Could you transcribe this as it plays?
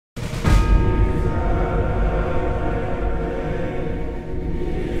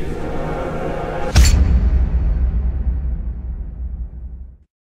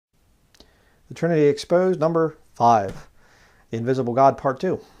Trinity Exposed, number 5. The Invisible God, part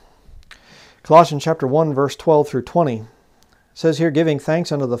 2. Colossians chapter 1, verse 12 through 20. Says here, giving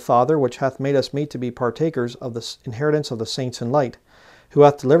thanks unto the Father, which hath made us meet to be partakers of the inheritance of the saints in light, who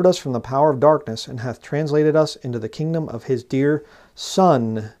hath delivered us from the power of darkness, and hath translated us into the kingdom of his dear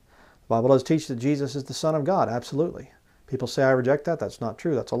Son. The Bible does teach that Jesus is the Son of God, absolutely. People say I reject that. That's not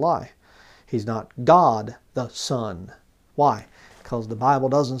true. That's a lie. He's not God the Son. Why? Because the Bible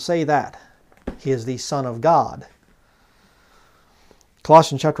doesn't say that. He is the Son of God.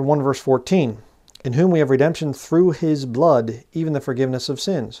 Colossians chapter 1, verse 14. In whom we have redemption through his blood, even the forgiveness of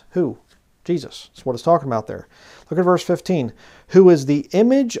sins. Who? Jesus. That's what it's talking about there. Look at verse 15. Who is the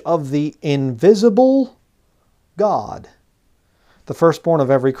image of the invisible God, the firstborn of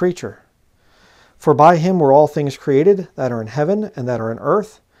every creature. For by him were all things created, that are in heaven and that are in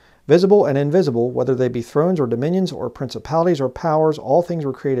earth, visible and invisible, whether they be thrones or dominions or principalities or powers, all things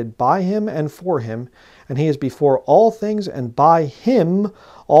were created by him and for him, and he is before all things, and by him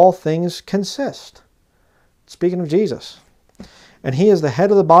all things consist. Speaking of Jesus. And he is the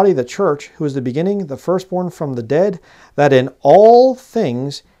head of the body, the church, who is the beginning, the firstborn from the dead, that in all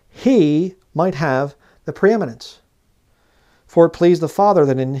things he might have the preeminence. For it pleased the Father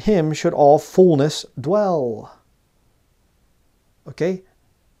that in him should all fullness dwell. Okay?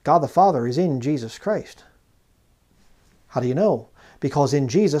 God the Father is in Jesus Christ. How do you know? Because in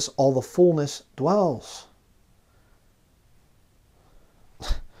Jesus all the fullness dwells.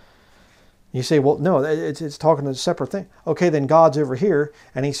 You say, well, no, it's talking a separate thing. Okay, then God's over here,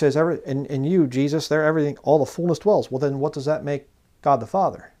 and he says, in you, Jesus, there, everything, all the fullness dwells. Well, then what does that make God the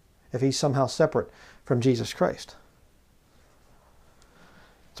Father, if he's somehow separate from Jesus Christ?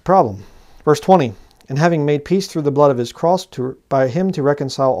 It's a problem. Verse 20, and having made peace through the blood of his cross, by him to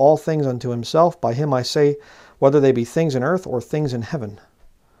reconcile all things unto himself, by him I say, whether they be things in earth or things in heaven.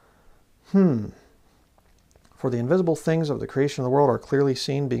 For the invisible things of the creation of the world are clearly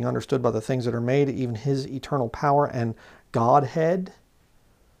seen, being understood by the things that are made, even his eternal power and Godhead.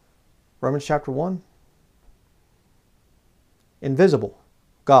 Romans chapter 1. Invisible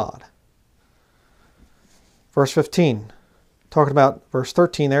God. Verse 15. Talking about verse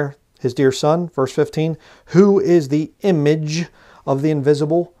 13 there, his dear Son. Verse 15. Who is the image of the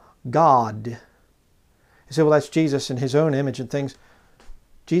invisible God? You say, well, that's Jesus in his own image and things.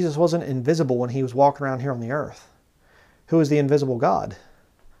 Jesus wasn't invisible when he was walking around here on the earth. Who is the invisible God?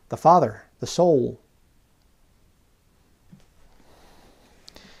 The Father, the soul.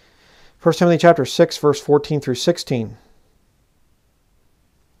 1 Timothy chapter 6, verse 14 through 16.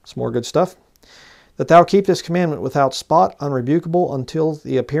 Some more good stuff. That thou keep this commandment without spot, unrebukable, until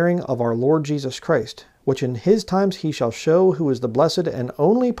the appearing of our Lord Jesus Christ, which in his times he shall show who is the blessed and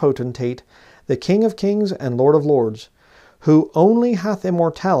only potentate, the King of kings and Lord of lords, who only hath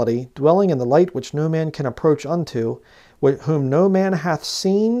immortality, dwelling in the light which no man can approach unto, whom no man hath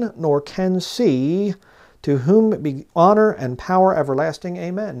seen nor can see, to whom be honor and power everlasting.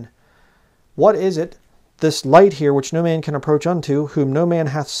 Amen. What is it, this light here which no man can approach unto, whom no man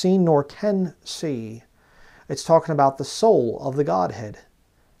hath seen nor can see? It's talking about the soul of the Godhead,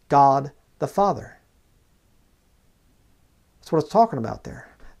 God the Father. That's what it's talking about there.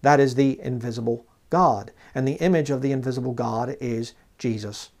 That is the invisible God. And the image of the invisible God is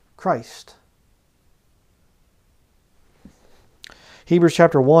Jesus Christ. Hebrews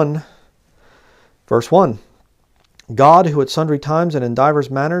chapter 1, verse 1. God, who at sundry times and in divers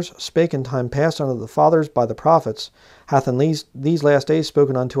manners spake in time past unto the fathers by the prophets, hath in these last days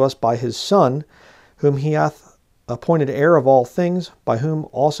spoken unto us by his Son, whom he hath appointed heir of all things, by whom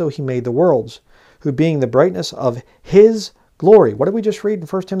also he made the worlds, who being the brightness of his glory. What did we just read in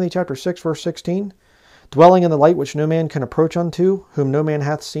 1 Timothy chapter 6, verse 16? Dwelling in the light which no man can approach unto, whom no man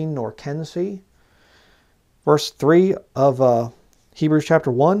hath seen nor can see. Verse 3 of Hebrews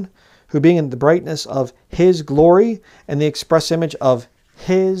chapter 1, who being in the brightness of his glory and the express image of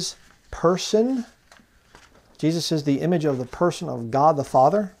his person. Jesus is the image of the person of God the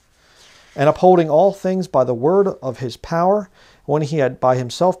Father, and upholding all things by the word of his power, when he had by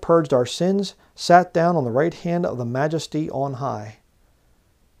himself purged our sins, sat down on the right hand of the majesty on high.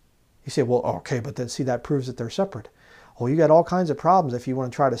 You say, well, okay, but then see, that proves that they're separate. Oh, you got all kinds of problems if you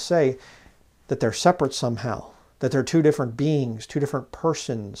want to try to say that they're separate somehow, that they're two different beings, two different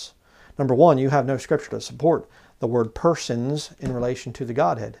persons. Number one, you have no scripture to support the word persons in relation to the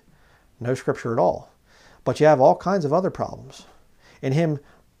Godhead. No scripture at all. But you have all kinds of other problems. In him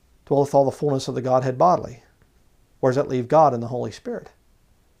dwelleth all the fullness of the Godhead bodily. Where does that leave God and the Holy Spirit?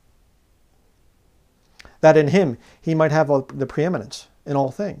 That in him he might have the preeminence in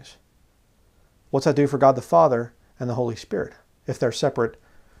all things. What's that do for God the Father and the Holy Spirit if they're separate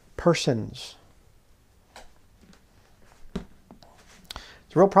persons?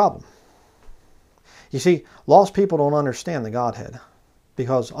 It's a real problem. You see, lost people don't understand the Godhead,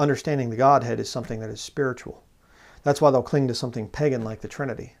 because understanding the Godhead is something that is spiritual. That's why they'll cling to something pagan like the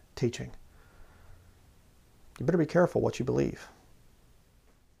Trinity teaching. You better be careful what you believe.